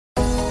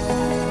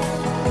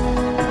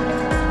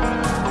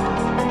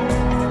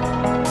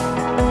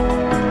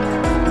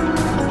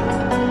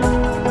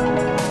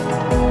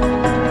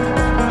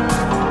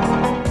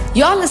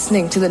You're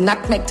listening to the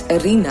Nutmegged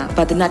Arena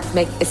by the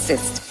Nutmeg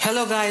Assist.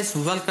 Hello guys,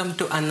 welcome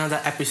to another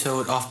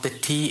episode of the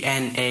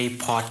TNA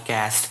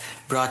podcast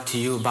brought to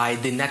you by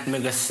the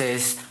Nutmeg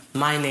Assist.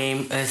 My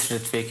name is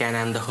Ritvik and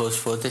I'm the host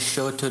for the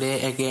show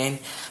today again.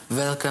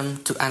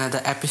 Welcome to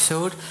another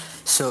episode.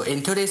 So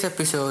in today's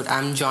episode,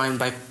 I'm joined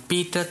by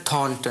Peter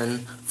Thornton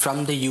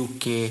from the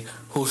UK,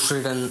 who's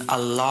written a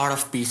lot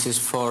of pieces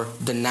for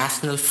the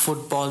National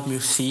Football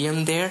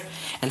Museum there,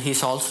 and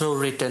he's also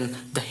written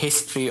the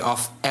history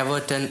of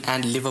Everton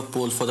and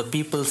Liverpool for the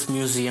People's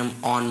Museum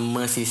on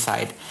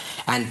Merseyside,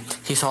 and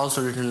he's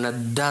also written a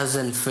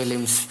dozen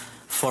films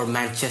for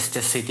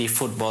Manchester City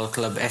Football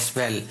Club as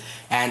well.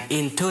 And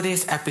in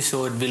today's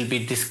episode, we'll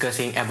be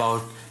discussing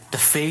about the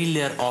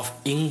failure of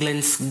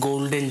England's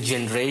golden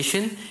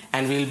generation,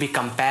 and we'll be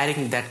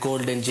comparing that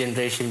golden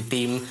generation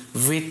team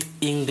with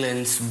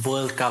England's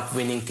World Cup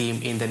winning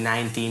team in the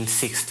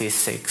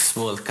 1966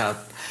 World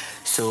Cup.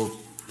 So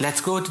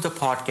let's go to the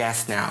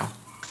podcast now.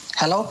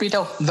 Hello,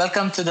 Peter.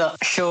 Welcome to the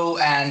show,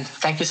 and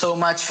thank you so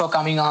much for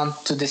coming on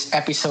to this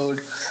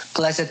episode.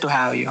 Pleasure to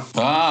have you.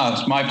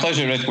 It's my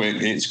pleasure,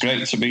 Ritvik. It's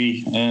great to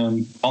be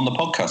on the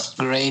podcast.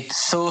 Great.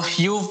 So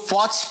you've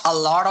watched a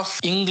lot of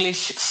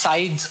English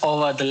sides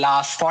over the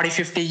last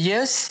 40-50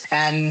 years,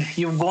 and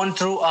you've gone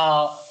through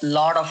a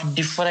lot of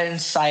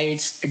different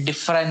sides,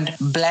 different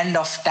blend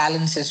of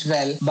talents as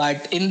well.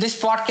 But in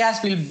this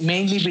podcast, we'll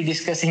mainly be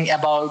discussing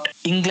about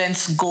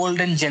England's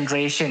golden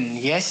generation.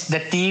 Yes, the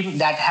team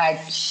that had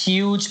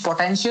huge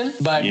potential,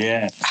 but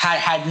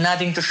had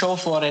nothing to show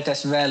for it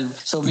as well.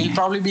 So we'll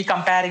probably be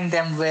comparing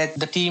them with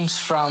the teams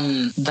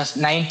from the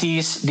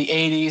 90s, the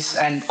 80s,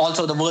 and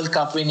also the World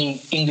Cup winning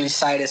English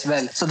side as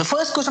well. So the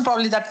first question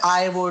probably that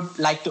I would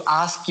like to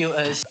ask you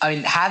is,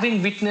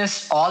 having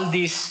witnessed all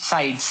these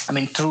sides,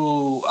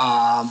 through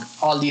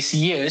all these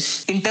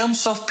years, in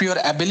terms of pure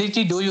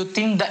ability, do you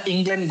think the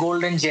England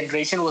golden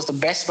generation was the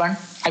best one?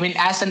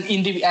 As in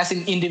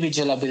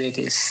individual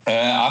abilities.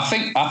 I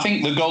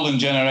think the golden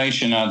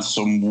generation had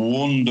some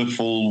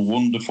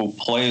wonderful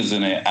players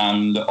in it,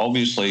 and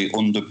obviously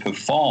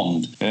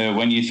underperformed.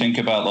 When you think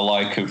about the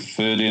like of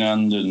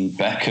Ferdinand and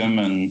Beckham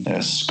and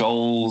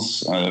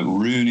Scholes,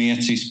 Rooney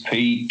at his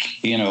peak,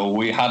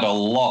 we had a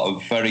lot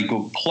of very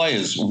good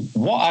players.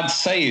 What I'd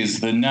say is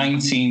the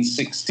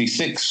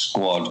 1966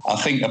 squad, I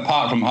think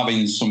apart from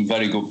having some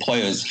very good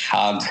players,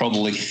 had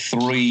probably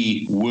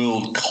three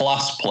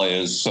world-class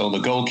players. So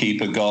the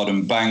goalkeeper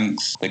Gordon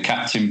Banks, the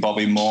captain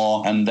Bobby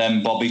Moore, and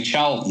then Bobby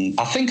Charlton.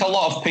 I think a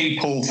lot of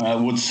people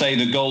would say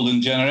the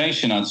golden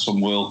generation had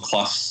some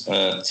world-class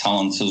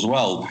talent as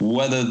well.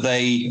 Whether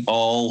they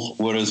all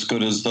were as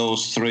good as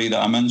those three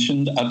that I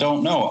mentioned, I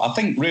don't know. I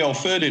think Rio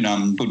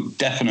Ferdinand could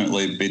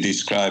definitely be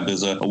described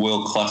as a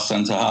world-class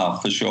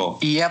centre-half for sure.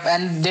 Yep,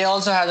 and they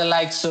also had the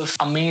likes of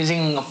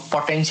amazing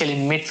potential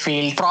in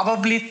midfield.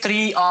 Probably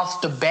three of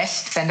the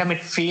best centre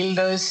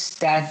midfielders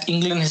that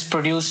England has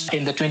produced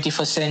in the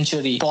 21st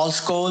century. Paul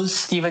Scholes,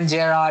 Steven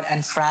Gerrard,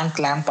 and Frank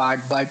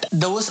Lampard. But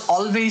there was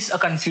always a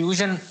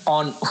confusion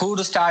on who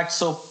to start.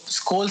 So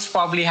Scholes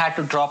probably had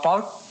to drop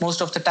out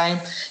most of the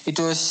time. It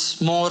was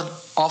more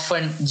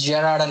often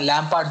Gerrard and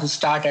Lampard who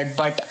started.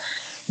 But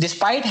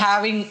despite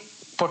having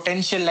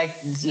potential like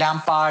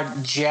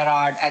Lampard,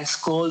 Gerrard, and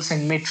Scholes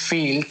in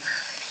midfield,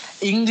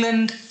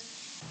 England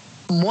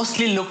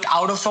mostly looked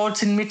out of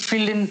sorts in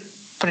midfield in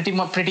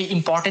pretty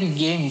important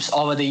games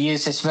over the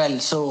years as well.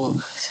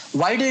 So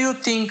why do you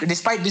think,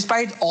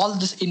 despite all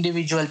these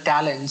individual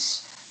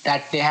talents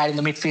that they had in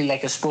the midfield,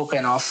 like you've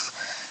spoken of,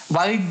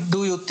 why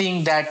do you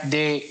think that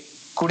they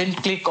couldn't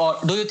click? Or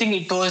do you think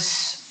it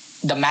was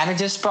the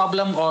manager's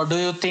problem, or do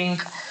you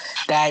think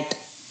that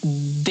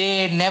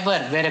they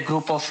never were a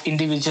group of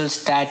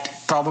individuals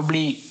that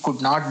probably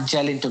could not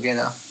gel in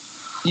together?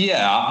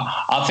 Yeah,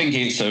 I think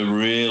it's a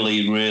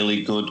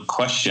really good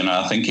question.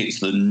 I think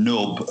it's the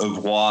nub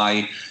of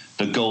why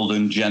the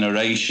golden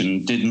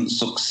generation didn't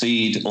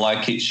succeed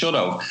like it should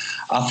have.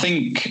 I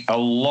think a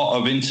lot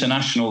of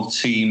international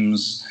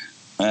teams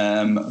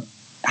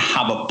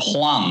have a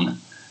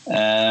plan.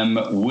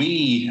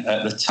 We,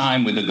 at the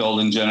time with the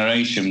golden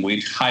generation,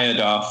 we'd hired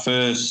our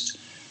first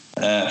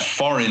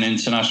foreign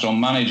international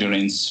manager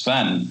in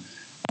Sven,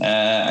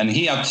 and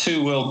he had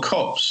 2 World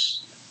Cups.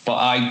 But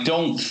I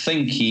don't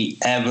think he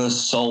ever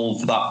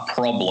solved that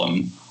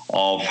problem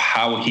of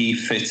how he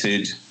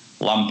fitted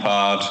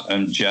Lampard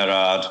and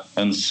Gerrard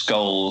and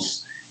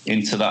Scholes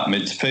into that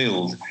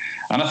midfield.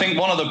 And I think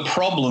one of the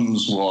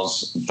problems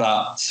was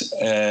that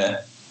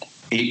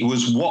it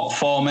was what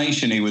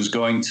formation he was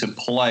going to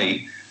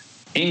play.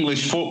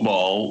 English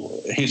football,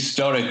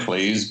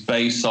 historically, is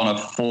based on a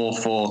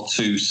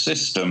 4-4-2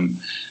 system.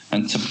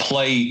 And to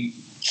play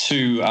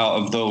 2 out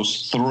of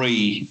those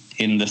 3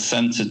 in the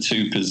centre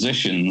 2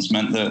 positions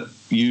meant that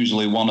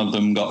usually one of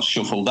them got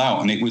shuffled out,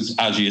 and it was,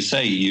 as you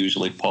say,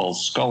 usually Paul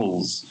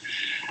Scholes.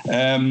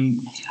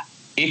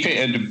 If it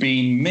had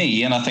been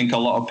me, and I think a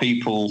lot of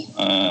people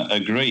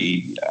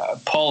agree,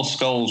 Paul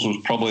Scholes was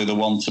probably the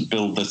one to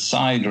build the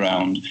side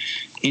round.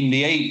 In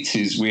the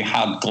 80s, we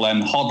had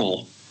Glenn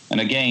Hoddle, And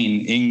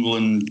again,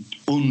 England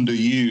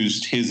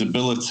underused his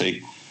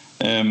ability.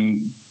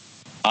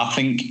 I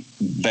think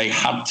they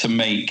had to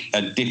make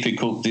a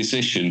difficult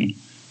decision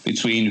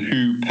between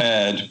who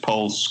paired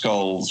Paul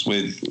Scholes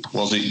with,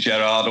 was it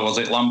Gerrard or was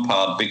it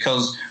Lampard?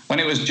 Because when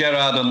it was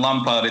Gerrard and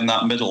Lampard in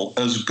that middle,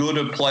 as good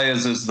of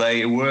players as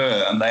they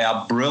were, and they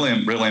are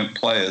brilliant, brilliant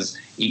players,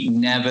 it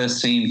never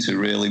seemed to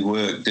really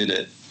work, did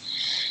it?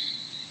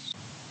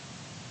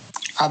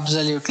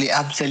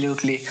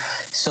 Absolutely.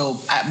 So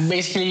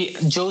basically,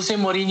 Jose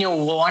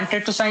Mourinho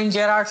wanted to sign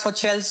Gerrard for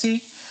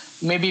Chelsea.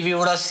 Maybe we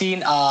would have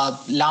seen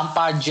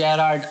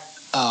Lampard-Gerrard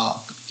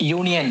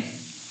union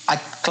at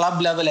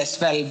club level as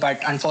well,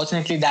 but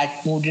unfortunately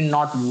that move did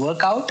not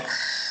work out.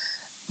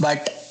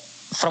 But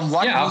from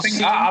what I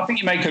think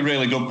you make a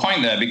really good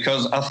point there,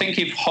 because I think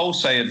if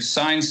Jose had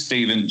signed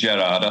Steven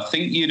Gerrard, I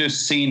think you'd have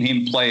seen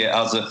him play it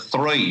as a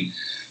 3.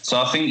 So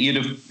I think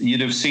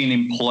you'd have seen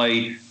him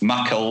play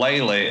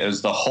Makelele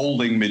as the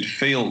holding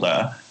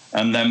midfielder,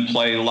 and then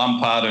play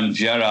Lampard and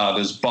Gerrard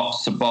as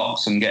box to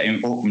box and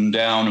getting up and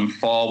down and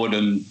forward,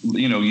 and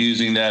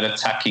using their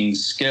attacking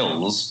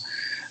skills.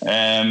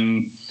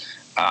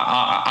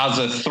 As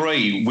a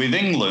 3, with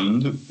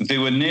England, they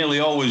were nearly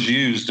always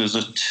used as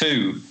a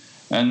 2.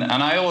 And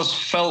I always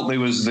felt there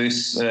was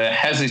this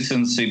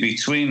hesitancy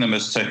between them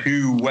as to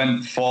who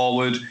went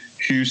forward,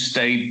 who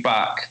stayed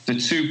back. The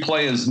two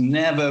players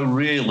never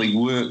really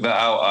worked that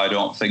out, I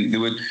don't think.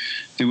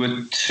 They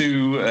were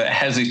too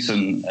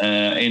hesitant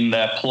in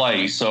their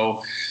play.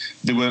 So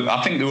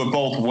I think they were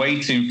both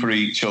waiting for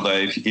each other,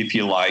 if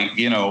you like.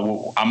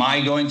 Am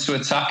I going to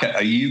attack it?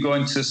 Are you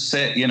going to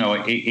sit?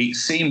 It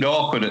seemed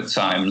awkward at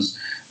times.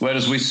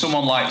 Whereas with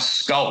someone like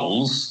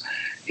Scholes,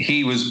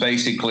 he was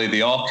basically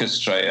the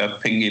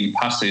orchestrator, pinging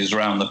passes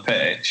around the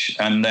pitch,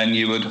 and then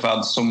you would have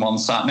had someone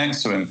sat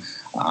next to him.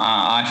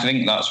 I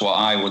think that's what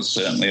I would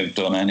certainly have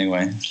done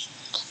anyway.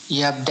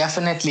 Yeah,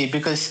 definitely.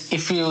 Because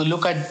if you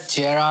look at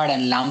Gerrard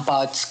and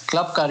Lampard's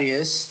club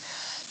careers,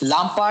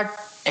 Lampard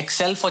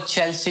excelled for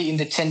Chelsea in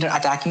the centre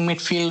attacking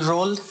midfield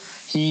role.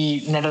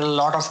 He netted a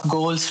lot of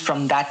goals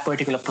from that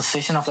particular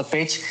position of the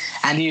pitch.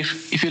 And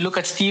if you look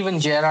at Steven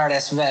Gerrard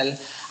as well,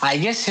 I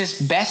guess his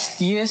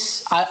best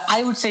years,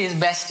 I would say his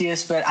best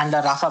years were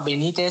under Rafa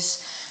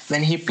Benitez,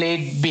 when he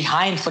played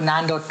behind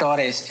Fernando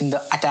Torres in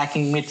the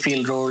attacking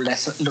midfield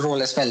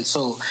role as well.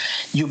 So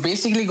you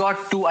basically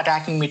got 2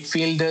 attacking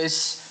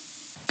midfielders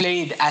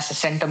played as a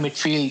centre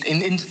midfield,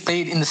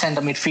 played in the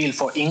centre midfield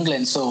for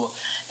England. So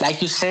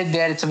like you said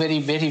there, it's a very,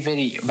 very,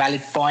 very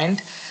valid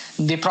point.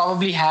 They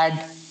probably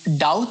had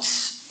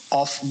doubts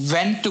of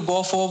when to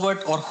go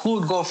forward or who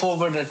would go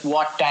forward at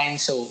what time.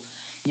 So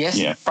yes,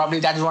 probably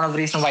that is one of the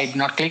reasons why it did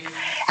not click.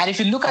 And if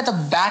you look at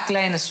the back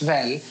line as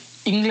well,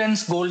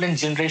 England's golden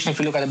generation, if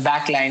you look at the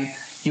back line,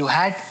 you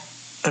had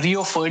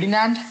Rio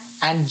Ferdinand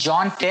and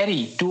John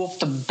Terry, 2 of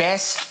the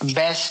best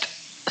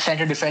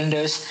centre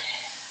defenders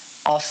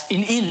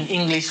in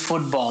English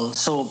football.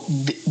 So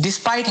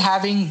despite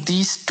having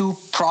these 2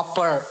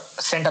 proper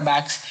centre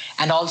backs,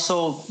 and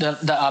also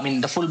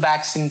the full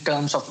backs in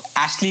terms of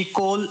Ashley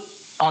Cole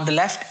on the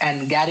left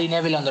and Gary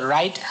Neville on the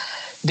right,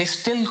 they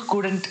still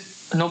couldn't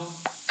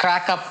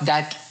crack up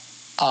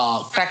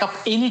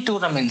any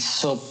tournaments.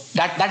 So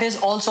that is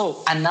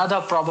also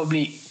another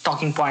probably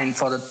talking point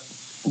for the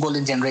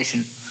golden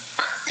generation.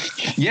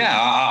 Yeah,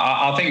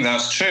 I think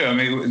that's true. I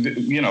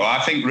mean, I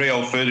think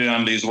Rio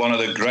Ferdinand is one of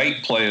the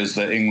great players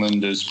that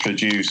England has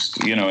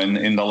produced,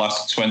 in the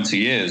last 20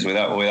 years,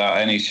 without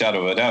any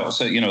shadow of a doubt.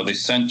 So,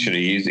 this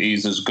century,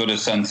 he's as good a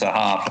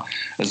centre-half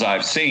as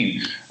I've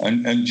seen.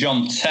 And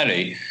John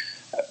Terry,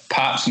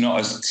 perhaps not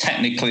as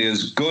technically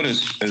as good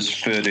as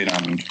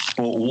Ferdinand,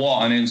 but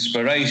what an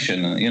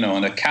inspiration,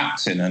 and a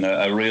captain and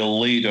a real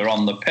leader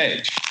on the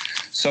pitch.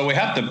 So we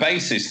had the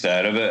basis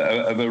there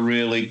of a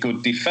really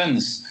good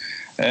defence.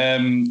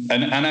 And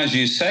as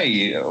you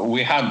say,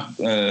 we had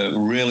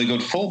really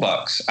good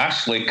fullbacks.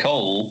 Ashley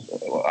Cole,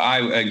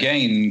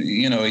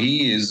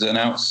 he is an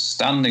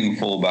outstanding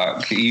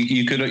fullback.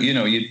 You could,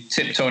 you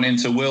tiptoeing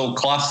into world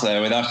class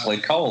there with Ashley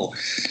Cole.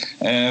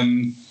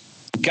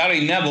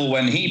 Gary Neville,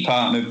 when he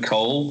partnered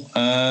Cole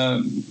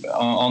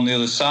on the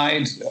other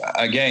side,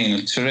 again,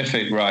 a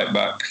terrific right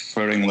back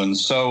for England.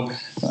 So,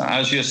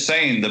 as you're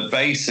saying, the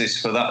basis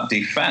for that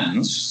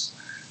defence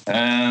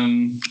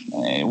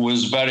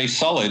was very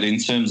solid in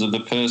terms of the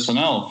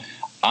personnel.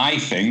 I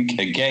think,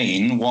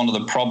 again, one of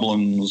the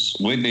problems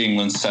with the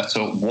England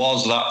setup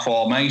was that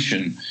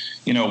formation.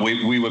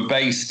 We were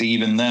based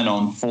even then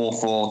on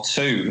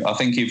 4-4-2. I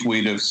think if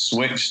we'd have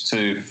switched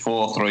to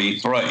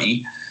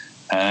 4-3-3,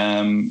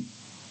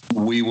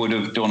 we would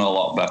have done a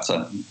lot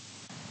better.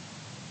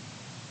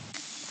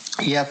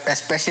 Yep,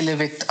 especially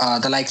with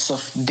the likes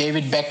of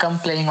David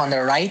Beckham playing on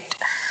the right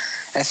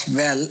as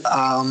well.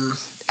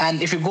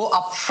 And if you go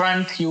up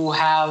front, you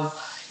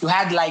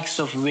had likes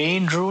of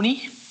Wayne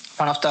Rooney,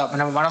 one of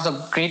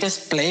the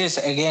greatest players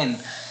again.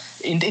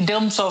 In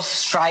terms of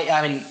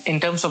in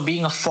terms of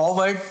being a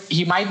forward,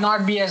 he might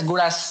not be as good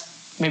as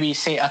maybe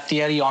say a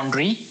Thierry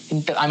Henry.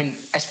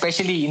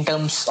 Especially in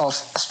terms of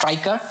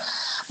striker.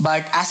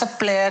 But as a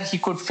player, he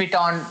could fit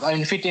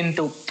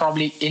into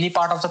probably any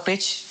part of the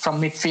pitch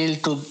from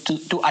midfield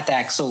to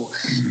attack. So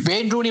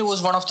Wayne Rooney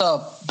was one of the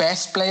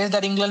best players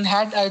that England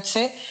had, I'd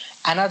say.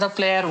 Another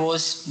player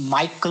was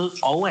Michael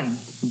Owen.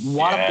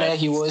 What a player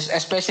he was,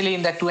 especially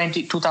in the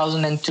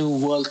 2002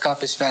 World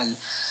Cup as well.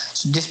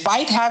 So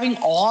despite having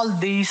all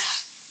these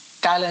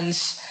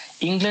talents,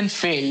 England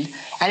failed.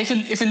 And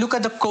if you look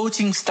at the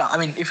coaching staff,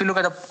 if you look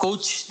at the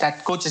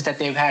coaches that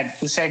they've had,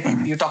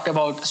 you talked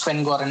about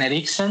Sven-Göran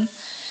Eriksson.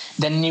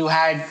 Then you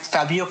had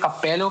Fabio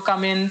Capello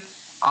come in.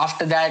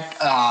 After that,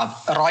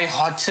 Roy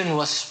Hodgson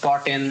was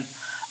brought in.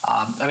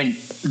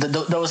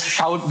 There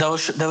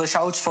were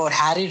shouts for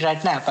Harry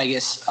Redknapp, I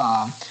guess,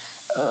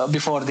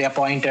 before they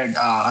appointed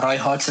Roy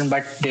Hodgson,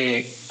 but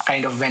they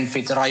kind of went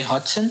with Roy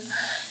Hodgson.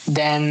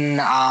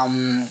 Then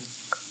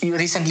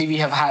recently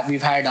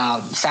we've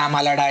had Sam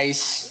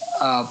Allardyce,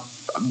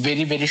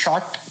 very very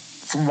short.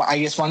 I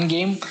guess one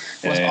game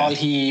was all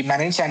he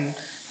managed, and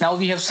now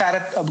we have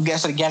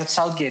Gareth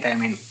Southgate.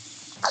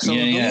 Do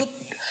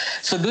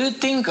you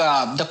think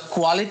the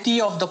quality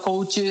of the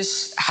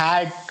coaches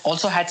had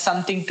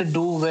something to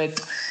do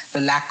with the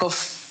lack of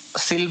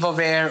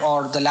silverware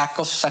or the lack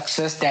of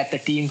success that the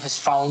team has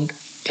found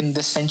in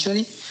this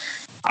century?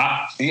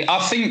 I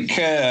think,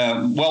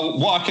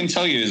 what I can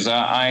tell you is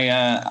that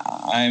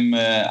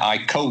I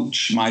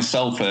coach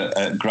myself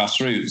at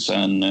Grassroots,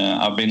 and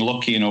I've been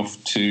lucky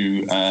enough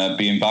to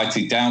be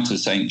invited down to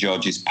St.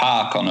 George's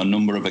Park on a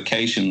number of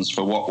occasions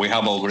for what we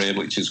have over here,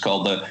 which is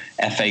called the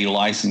FA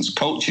Licensed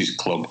Coaches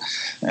Club.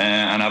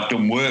 And I've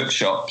done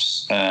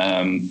workshops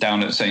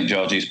down at St.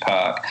 George's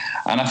Park.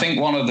 And I think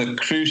one of the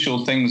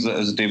crucial things that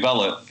has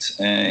developed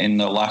in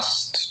the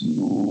last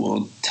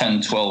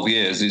 10, 12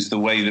 years is the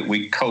way that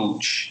we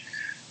coach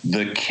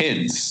the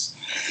kids.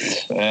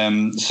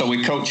 So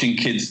we're coaching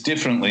kids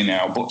differently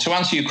now. But to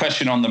answer your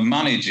question on the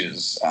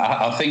managers,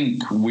 I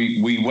think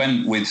we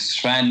went with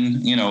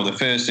Sven, the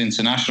first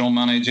international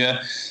manager,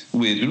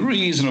 with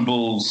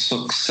reasonable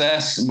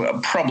success,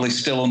 probably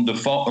still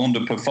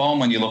underperform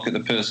when you look at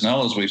the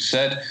personnel, as we've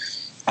said.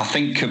 I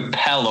think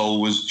Capello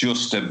was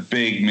just a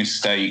big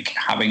mistake,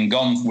 having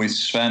gone with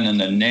Sven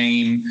and an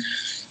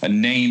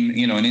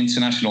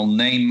international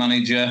name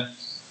manager.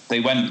 They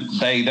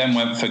then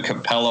went for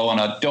Capello, and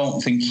I don't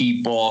think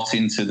he bought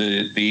into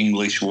the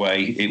English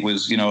way. It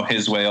was,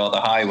 his way or the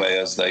highway,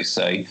 as they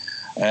say.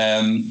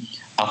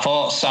 I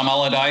thought Sam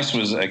Allardyce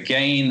was,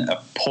 again,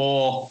 a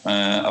poor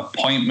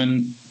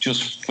appointment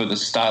just for the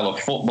style of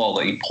football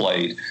that he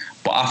played.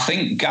 But I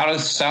think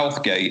Gareth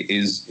Southgate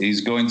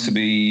is going to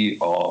be,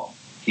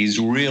 he's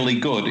really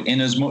good in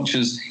as much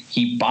as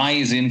he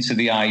buys into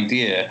the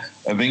idea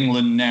of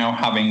England now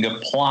having a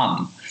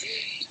plan.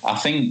 I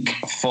think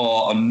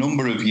for a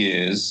number of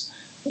years,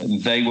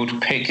 they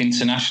would pick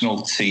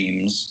international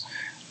teams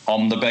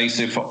on the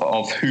basis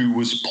of who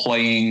was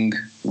playing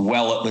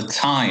well at the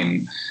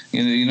time.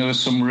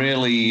 Some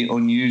really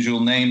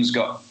unusual names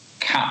got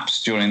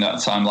caps during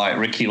that time, like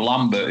Ricky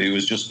Lambert, who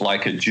was just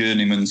like a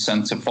journeyman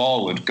centre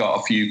forward,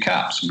 got a few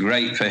caps.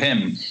 Great for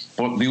him.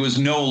 But there was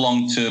no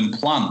long-term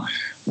plan.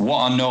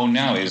 What I know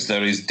now is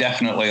there is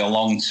definitely a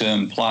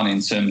long-term plan in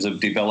terms of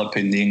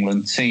developing the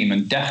England team,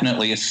 and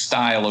definitely a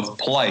style of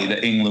play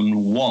that England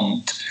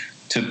want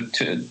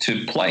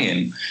to play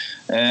in.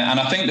 And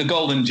I think the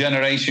golden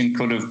generation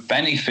could have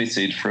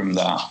benefited from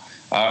that.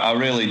 I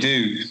really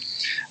do.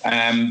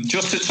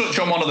 Just to touch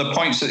on one of the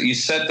points that you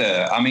said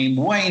there,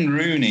 Wayne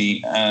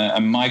Rooney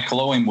and Michael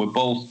Owen were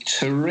both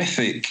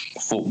terrific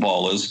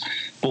footballers,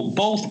 but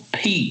both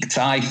peaked,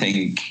 I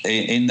think,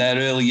 in their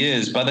early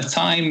years. By the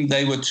time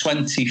they were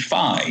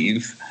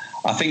 25,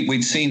 I think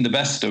we'd seen the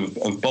best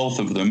of both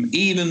of them,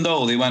 even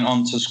though they went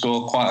on to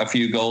score quite a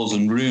few goals,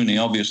 and Rooney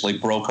obviously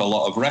broke a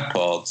lot of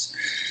records.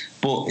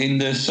 But in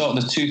the sort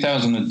of the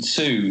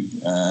 2002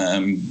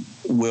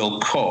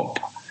 World Cup,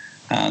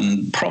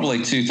 and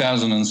probably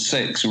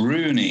 2006,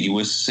 Rooney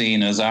was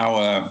seen as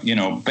our,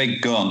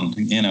 big gun.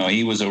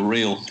 He was a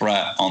real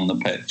threat on the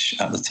pitch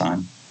at the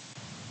time.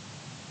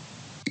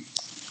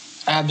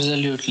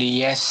 Absolutely,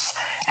 yes.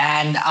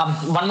 And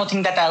one more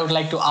thing that I would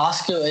like to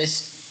ask you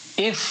is,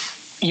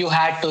 if you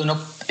had to,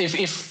 if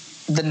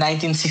the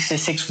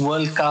 1966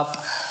 World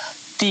Cup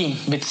team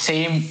with the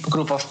same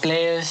group of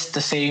players,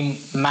 the same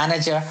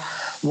manager,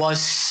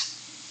 was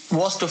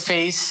to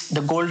face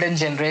the golden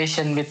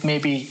generation with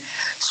maybe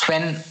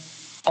Sven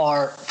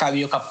or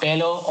Fabio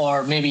Capello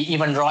or maybe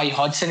even Roy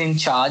Hodgson in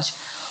charge,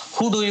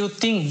 who do you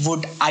think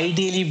would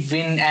ideally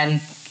win,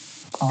 and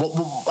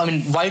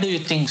why do you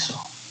think so?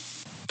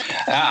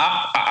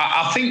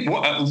 I think,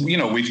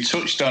 we've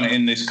touched on it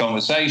in this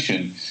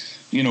conversation.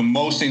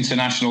 Most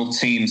international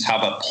teams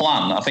have a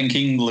plan. I think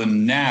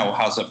England now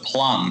has a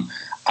plan.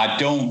 I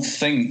don't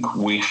think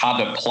we had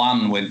a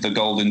plan with the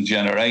golden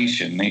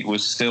generation. It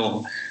was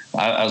still,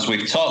 as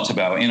we've talked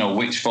about,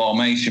 which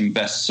formation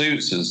best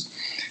suits us.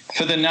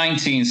 For the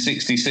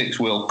 1966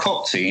 World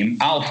Cup team,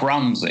 Alf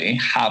Ramsey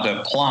had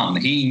a plan.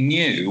 He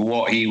knew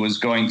what he was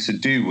going to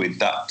do with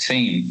that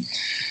team.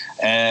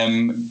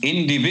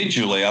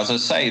 Individually, as I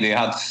say, they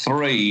had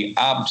three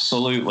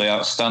absolutely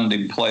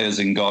outstanding players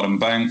in Gordon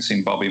Banks,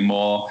 in Bobby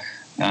Moore,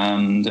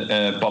 and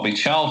Bobby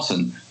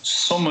Charlton.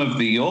 Some of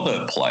the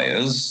other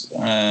players,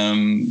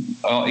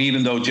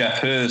 even though Geoff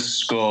Hurst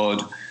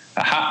scored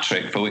a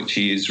hat-trick for which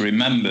he is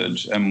remembered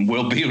and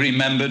will be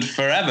remembered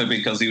forever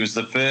because he was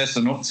the first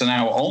and up to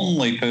now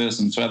only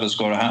person to ever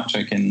score a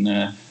hat-trick in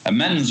a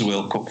men's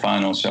World Cup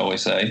final, shall we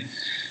say.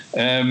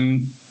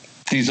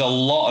 There's a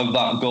lot of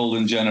that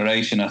golden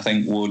generation, I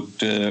think,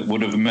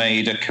 would have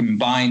made a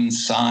combined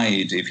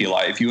side, if you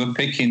like. If you were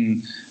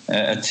picking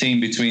a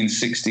team between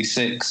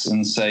 66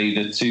 and, say,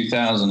 the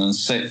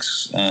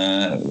 2006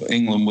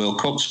 England World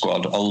Cup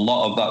squad, a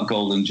lot of that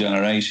golden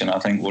generation, I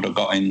think, would have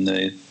got in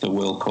the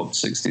World Cup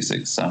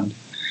 66 side.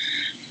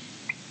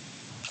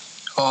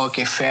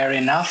 Okay, fair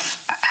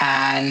enough.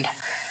 And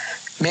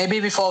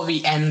maybe before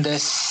we end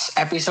this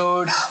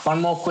episode,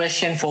 one more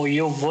question for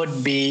you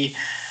would be,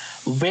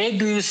 where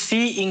do you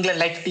see England?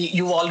 Like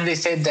you already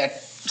said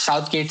that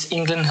Southgate's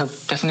England have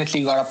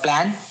definitely got a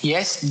plan.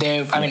 Yes,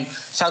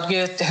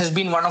 Southgate has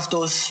been one of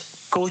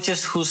those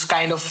coaches who's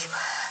kind of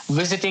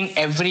visiting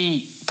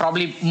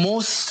probably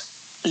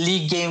most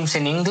league games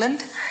in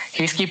England.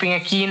 He's keeping a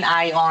keen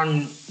eye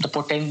on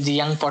the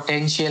young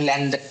potential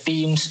and the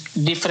team's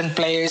different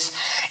players.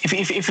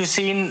 If you've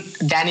seen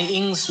Danny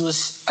Ings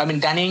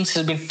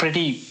has been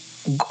pretty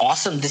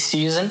awesome this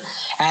season,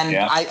 and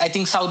I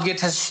think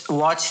Southgate has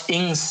watched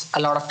Ings a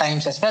lot of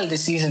times as well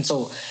this season,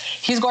 so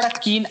he's got a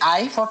keen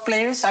eye for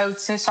players, I would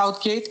say,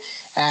 Southgate.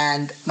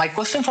 And my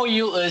question for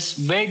you is,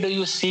 where do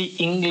you see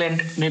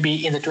England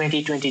maybe in the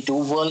 2022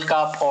 World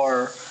Cup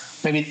or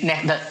maybe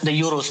the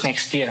Euros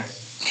next year?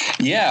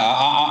 Yeah,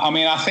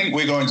 I think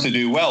we're going to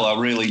do well. I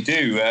really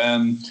do.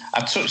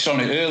 I touched on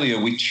it earlier.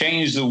 We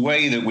changed the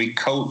way that we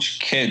coach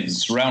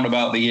kids round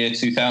about the year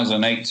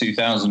 2008,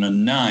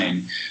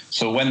 2009.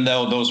 So when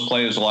those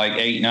players were like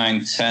 8,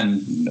 9,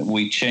 10,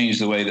 we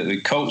changed the way that we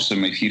coach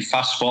them. If you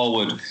fast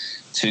forward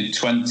to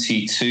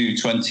 22,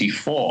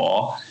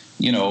 24,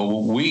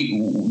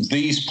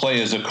 these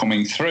players are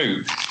coming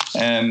through.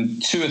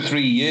 2 or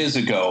 3 years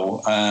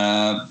ago,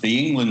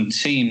 the England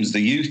teams,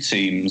 the youth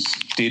teams,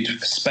 did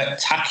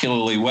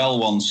spectacularly well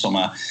one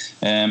summer.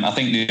 I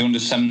think the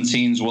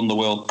under-17s won the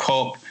World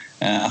Cup.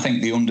 I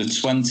think the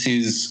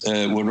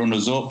under-20s were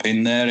runners-up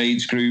in their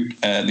age group.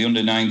 The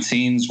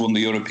under-19s won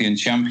the European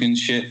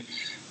Championship.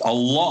 A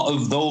lot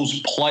of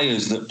those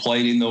players that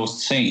played in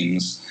those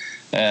teams,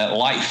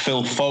 like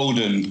Phil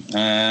Foden,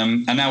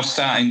 are now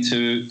starting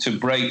to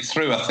break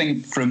through. I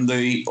think from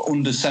the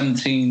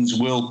under-17s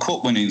World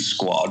Cup winning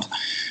squad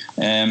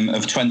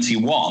of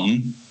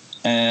 21,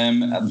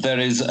 there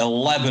is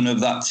 11 of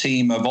that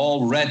team have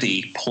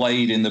already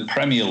played in the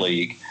Premier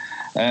League.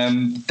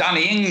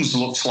 Danny Ings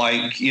looks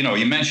like, you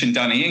mentioned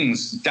Danny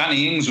Ings.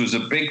 Danny Ings was a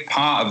big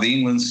part of the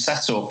England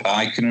setup.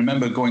 I can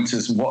remember going to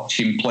watch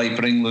him play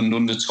for England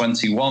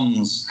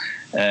under-21s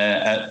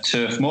at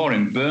Turf Moor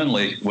in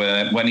Burnley,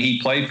 when he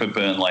played for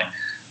Burnley.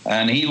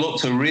 And he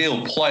looked a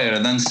real player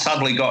and then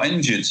sadly got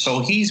injured. So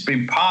he's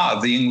been part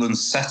of the England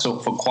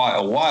setup for quite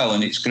a while,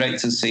 and it's great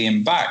to see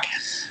him back.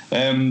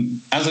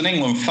 As an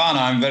England fan,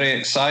 I'm very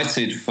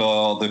excited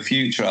for the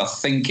future. I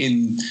think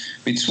in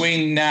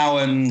between now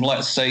and,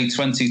 let's say,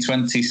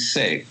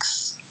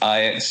 2026, I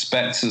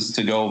expect us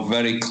to go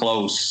very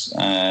close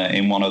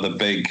in one of the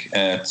big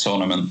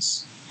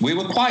tournaments. We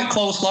were quite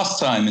close last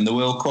time in the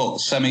World Cup,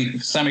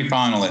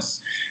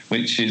 semi-finalists,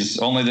 which is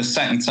only the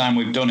second time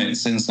we've done it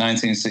since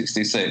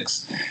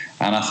 1966.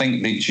 And I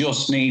think they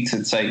just need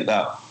to take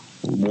that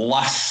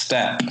last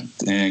step,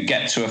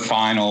 get to a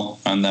final,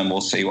 and then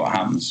we'll see what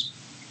happens.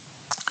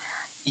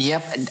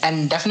 Yep,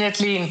 and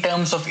definitely in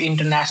terms of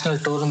international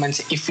tournaments,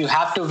 if you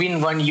have to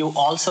win one, you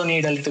also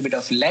need a little bit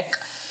of luck.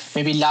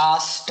 Maybe the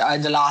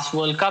last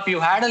World Cup, you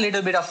had a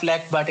little bit of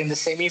luck, but in the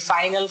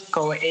semi-final,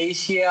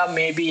 Croatia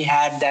maybe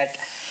had that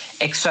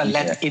extra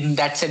luck in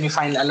that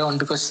semi-final alone.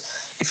 Because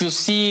if you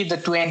see the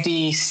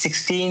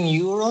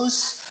 2016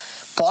 Euros,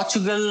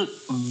 Portugal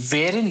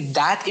weren't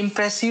that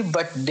impressive,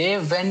 but they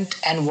went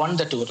and won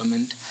the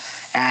tournament.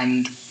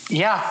 And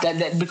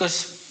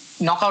because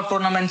knockout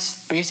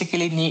tournaments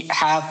basically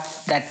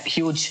have that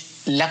huge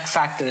luck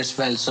factor as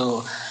well.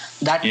 So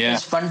that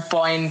is one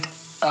point.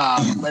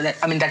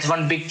 That's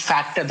one big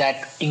factor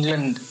that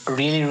England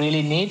really,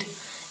 really need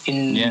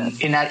in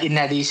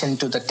addition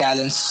to the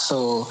talents.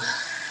 So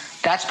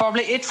that's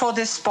probably it for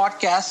this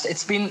podcast.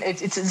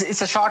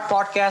 It's a short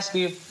podcast.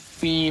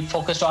 We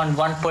focused on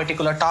one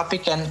particular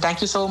topic, and thank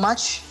you so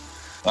much.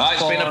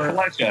 It's been a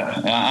pleasure,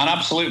 an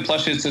absolute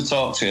pleasure to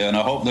talk to you, and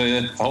I hope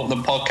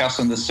the podcast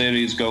and the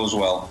series goes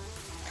well.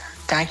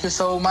 Thank you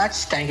so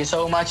much. Thank you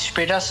so much,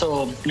 Peter.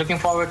 So looking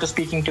forward to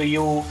speaking to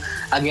you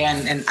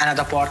again in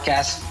another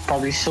podcast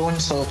probably soon.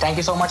 So thank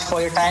you so much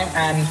for your time,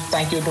 and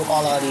thank you to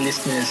all our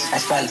listeners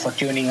as well for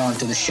tuning on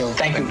to the show.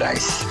 Thank you,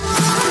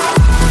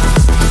 guys.